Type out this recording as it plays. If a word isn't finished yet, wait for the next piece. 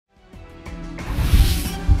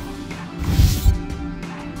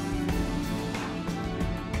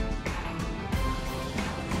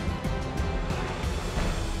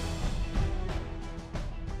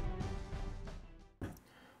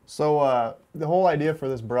So the whole idea for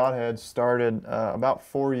this broadhead started about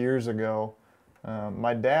 4 years ago.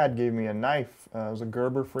 My dad gave me a knife. It was a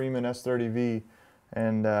Gerber Freeman S30V,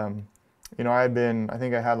 and I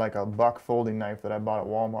think I had like a buck folding knife that I bought at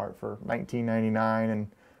Walmart for $19.99,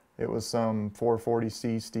 and it was some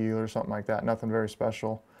 440C steel or something like that. Nothing very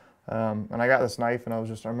special. And I got this knife, and I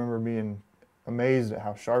remember being amazed at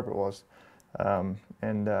how sharp it was.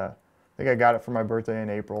 I think I got it for my birthday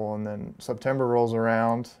in April, and then September rolls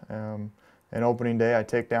around, and opening day I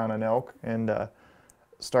take down an elk and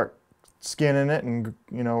start skinning it, and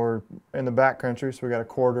we're in the back country, so we got to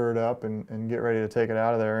quarter it up and get ready to take it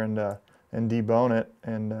out of there and debone it.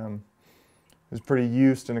 And I was pretty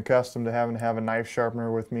used and accustomed to having to have a knife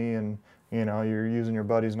sharpener with me, and you're using your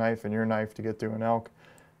buddy's knife and your knife to get through an elk.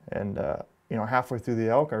 And halfway through the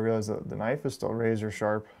elk, I realized that the knife is still razor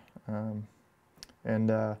sharp.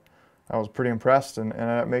 I was pretty impressed, and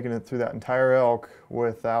ended up making it through that entire elk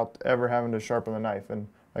without ever having to sharpen the knife. And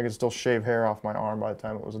I could still shave hair off my arm by the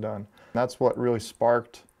time it was done. That's what really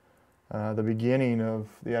sparked the beginning of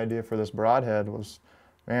the idea for this broadhead was,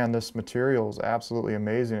 man, this material is absolutely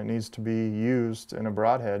amazing. It needs to be used in a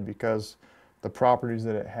broadhead because the properties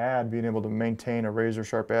that it had, being able to maintain a razor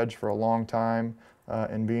sharp edge for a long time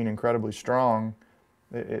and being incredibly strong,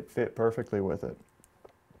 it fit perfectly with it.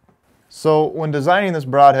 So when designing this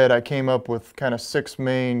broadhead, I came up with kind of 6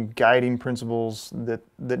 main guiding principles that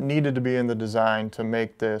needed to be in the design to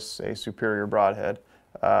make this a superior broadhead.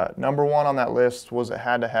 Number 1 on that list was it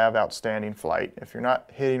had to have outstanding flight. If you're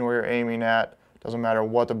not hitting where you're aiming at, doesn't matter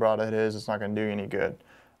what the broadhead is, it's not going to do you any good.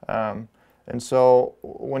 And so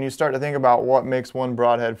when you start to think about what makes one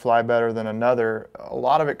broadhead fly better than another, a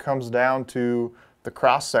lot of it comes down to the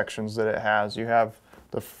cross sections that it has. You have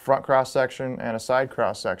the front cross section and a side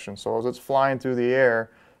cross section. So as it's flying through the air,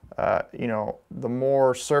 the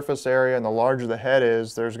more surface area and the larger the head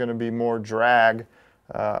is, there's going to be more drag,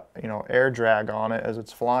 air drag on it as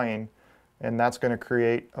it's flying, and that's going to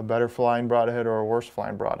create a better flying broadhead or a worse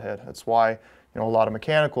flying broadhead. That's why a lot of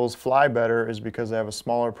mechanicals fly better, is because they have a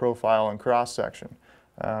smaller profile and cross section.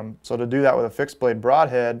 So to do that with a fixed blade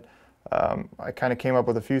broadhead, I kind of came up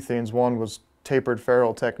with a few things. One was tapered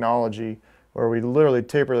ferrule technology, where we literally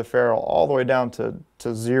taper the ferrule all the way down to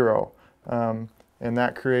 0. And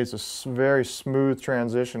that creates a very smooth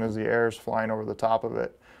transition as the air is flying over the top of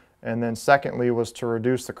it. And then secondly was to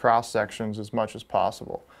reduce the cross sections as much as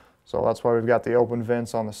possible. So that's why we've got the open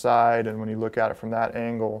vents on the side, and when you look at it from that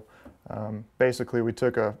angle, basically we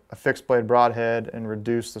took a fixed blade broadhead and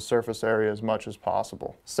reduced the surface area as much as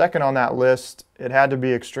possible. Second on that list, it had to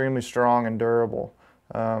be extremely strong and durable.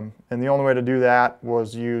 And the only way to do that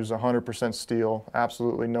was use 100% steel,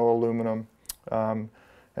 absolutely no aluminum. And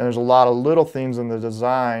there's a lot of little things in the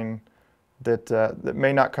design that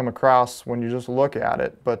may not come across when you just look at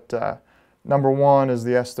it. But number 1 is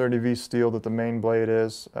the S30V steel that the main blade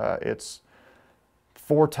is. It's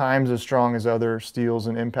 4 times as strong as other steels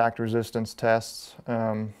in impact resistance tests.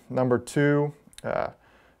 Number 2,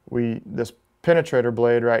 this penetrator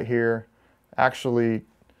blade right here actually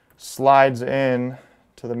slides in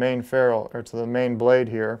to the main ferrule, or to the main blade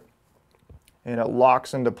here, and it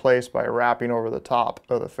locks into place by wrapping over the top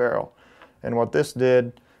of the ferrule. And what this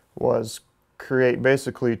did was create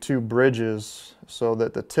basically 2 bridges so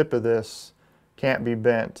that the tip of this can't be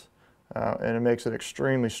bent, and it makes it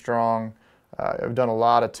extremely strong. I've done a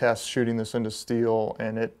lot of tests shooting this into steel,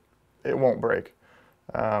 and it won't break.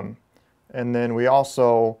 And then we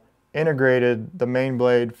also integrated the main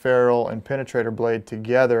blade, ferrule, and penetrator blade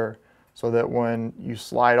together, so that when you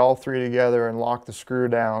slide all 3 together and lock the screw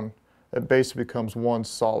down, it basically becomes one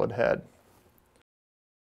solid head.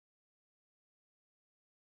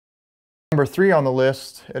 Number 3 on the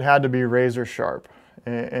list, it had to be razor sharp,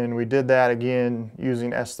 and we did that again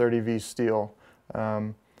using S30V steel.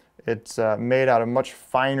 It's made out of much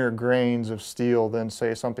finer grains of steel than,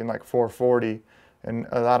 say, something like 440, and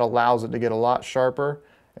that allows it to get a lot sharper,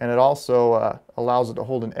 and it also allows it to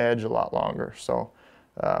hold an edge a lot longer. So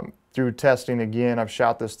through testing, again, I've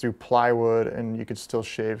shot this through plywood, and you could still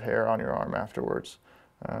shave hair on your arm afterwards.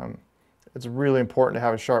 It's really important to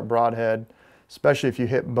have a sharp broadhead, especially if you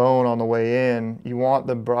hit bone on the way in. You want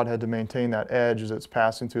the broadhead to maintain that edge as it's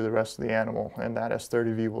passing through the rest of the animal, and that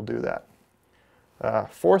S30V will do that.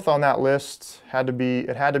 4th on that list,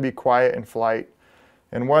 it had to be quiet in flight.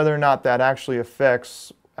 And whether or not that actually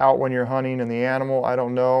affects out when you're hunting in the animal, I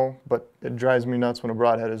don't know, but it drives me nuts when a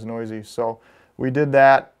broadhead is noisy. So we did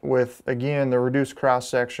that with, again, the reduced cross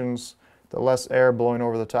sections, the less air blowing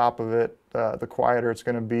over the top of it, the quieter it's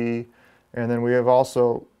going to be. And then we have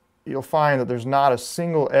also, you'll find that there's not a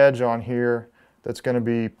single edge on here that's going to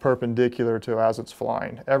be perpendicular to as it's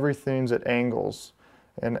flying. Everything's at angles,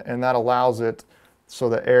 and that allows it so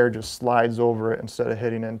the air just slides over it instead of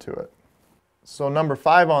hitting into it. So number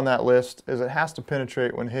 5 on that list is it has to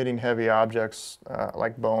penetrate when hitting heavy objects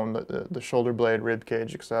like bone, the shoulder blade, rib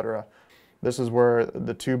cage, etc. This is where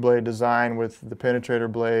the 2-blade design with the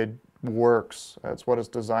penetrator blade works. That's what it's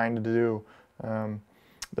designed to do.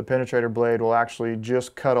 The penetrator blade will actually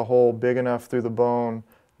just cut a hole big enough through the bone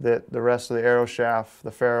that the rest of the arrow shaft,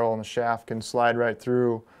 the ferrule and the shaft can slide right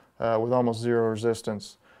through with almost zero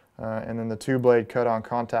resistance. And then the 2-blade cut-on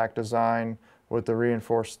contact design with the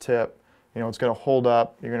reinforced tip, it's going to hold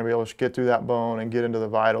up. You're going to be able to get through that bone and get into the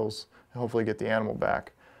vitals and hopefully get the animal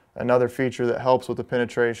back. Another feature that helps with the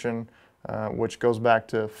penetration, which goes back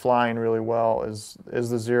to flying really well, is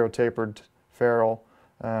the zero tapered ferrule.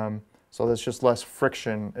 So there's just less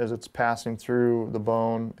friction as it's passing through the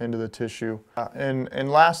bone into the tissue.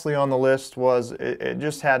 And lastly on the list was it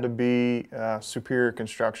just had to be superior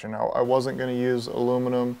construction. I wasn't going to use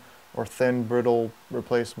aluminum or thin, brittle,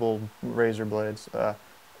 replaceable razor blades.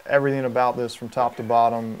 Everything about this from top to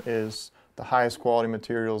bottom is the highest quality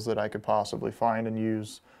materials that I could possibly find and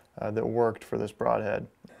use that worked for this broadhead.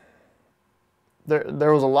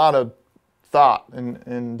 There was a lot of thought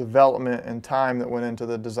and development and time that went into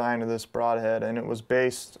the design of this broadhead, and it was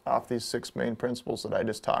based off these 6 main principles that I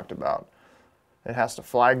just talked about. It has to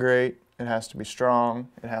fly great, it has to be strong,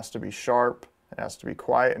 it has to be sharp, it has to be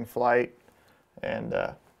quiet in flight, and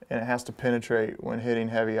it has to penetrate when hitting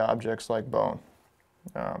heavy objects like bone.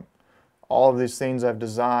 All of these things I've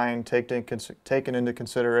designed, taken into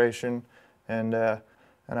consideration, and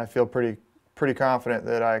I feel pretty confident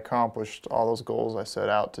that I accomplished all those goals I set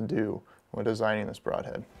out to do when designing this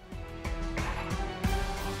broadhead.